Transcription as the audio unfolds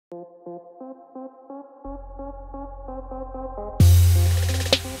What's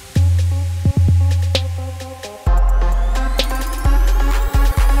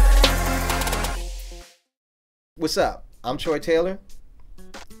up? I'm Troy Taylor,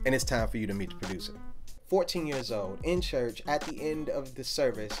 and it's time for you to meet the producer. 14 years old, in church, at the end of the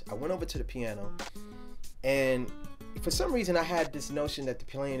service, I went over to the piano, and for some reason I had this notion that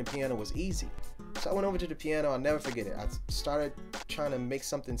playing the piano was easy. So I went over to the piano, I'll never forget it. I started trying to make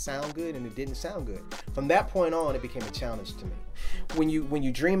something sound good, and it didn't sound good. From that point on, it became a challenge to me. When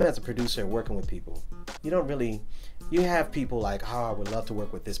you dream as a producer working with people, you have people like, oh, I would love to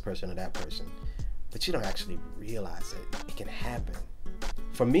work with this person or that person. But you don't actually realize it can happen.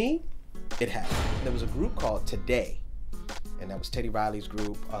 For me, it happened. There was a group called Today, and that was Teddy Riley's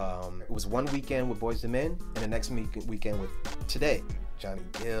group. It was one weekend with Boyz II Men, and the next weekend with Today, Johnny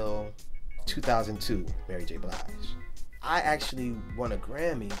Gill, 2002, Mary J. Blige. I actually won a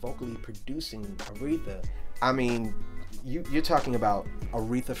Grammy vocally producing Aretha. I mean, you're talking about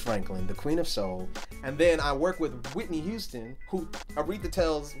Aretha Franklin, the Queen of Soul, and then I work with Whitney Houston, who Aretha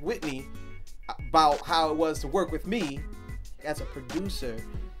tells Whitney about how it was to work with me as a producer.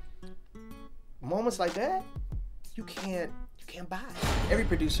 Moments like that, you can't buy. Every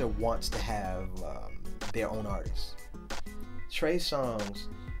producer wants to have their own artist. Trey Songz,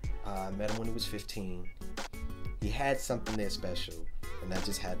 I met him when he was 15. He had something there special, and I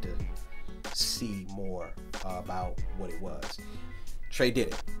just had to see more about what it was. Trey did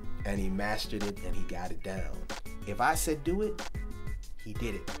it, and he mastered it, and he got it down. If I said do it, he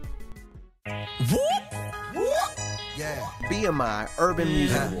did it. Yeah. BMI Urban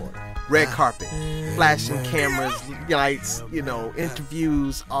Music Award, red carpet, flashing cameras, lights,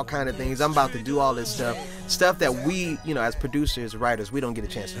 interviews, all kind of things. I'm about to do all this stuff that we, as producers, writers, we don't get a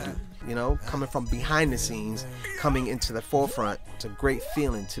chance to do. Coming from behind the scenes, coming into the forefront, it's a great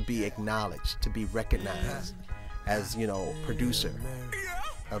feeling to be acknowledged, to be recognized as, producer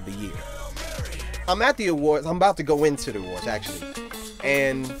of the year. I'm at the awards. I'm about to go into the awards actually,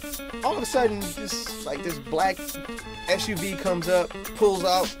 and all of a sudden, this black SUV comes up, pulls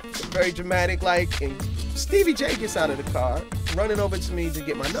out, very dramatic, and Stevie J gets out of the car, running over to me to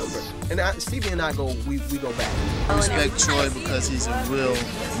get my number. And Stevie and I we go back. I respect Troy because he's a real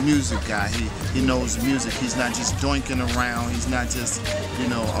music guy. He knows music. He's not just doinking around. He's not just,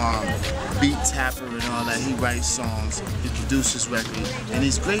 beat tapper and all that. He writes songs. He produces records, and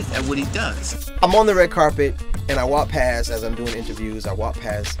he's great at what he does. I'm on the red carpet, and I walk past, as I'm doing interviews, I walk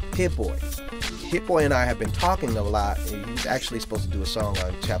past Hit Boy. Hit Boy and I have been talking a lot, and he's actually supposed to do a song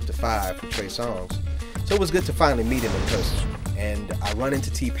on Chapter 5 for Trey Songz. So it was good to finally meet him in person. And I run into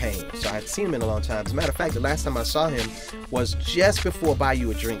T-Pain, so I had seen him in a long time. As a matter of fact, the last time I saw him was just before Buy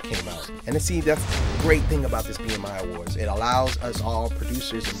You a Drink came out. And that's the great thing about this BMI Awards. It allows us all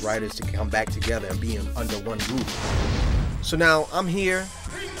producers and writers to come back together and be under one roof. So now I'm here,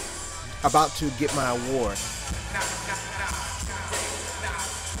 about to get my award.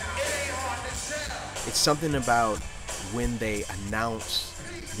 It's something about when they announce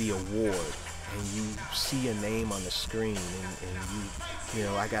the award and you see a name on the screen, and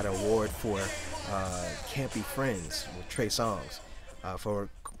I got an award for Can't Be Friends with Trey Songz for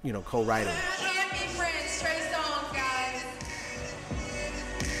co-writing. Can't Be Friends, Trey Songz, guys.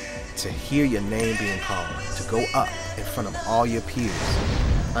 To hear your name being called, to go up in front of all your peers,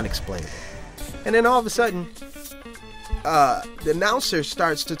 unexplainable. And then all of a sudden, the announcer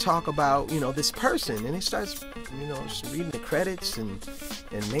starts to talk about, this person, and he starts, just reading the credits and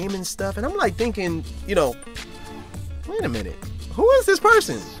naming stuff, and I'm like thinking, wait a minute, who is this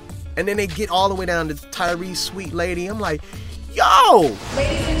person? And then they get all the way down to Tyrese, Sweet Lady. I'm like, yo!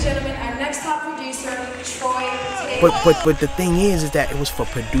 Ladies and gentlemen, our next top producer, Troy Taylor. But the thing is that it was for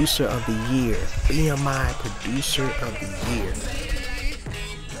Producer of the Year, BMI Producer of the Year.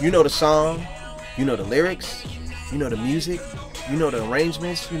 You know the song, you know the lyrics, you know the music, you know the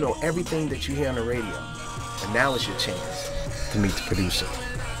arrangements, you know everything that you hear on the radio. And now it's your chance to meet the producer,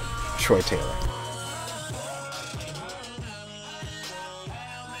 Troy Taylor.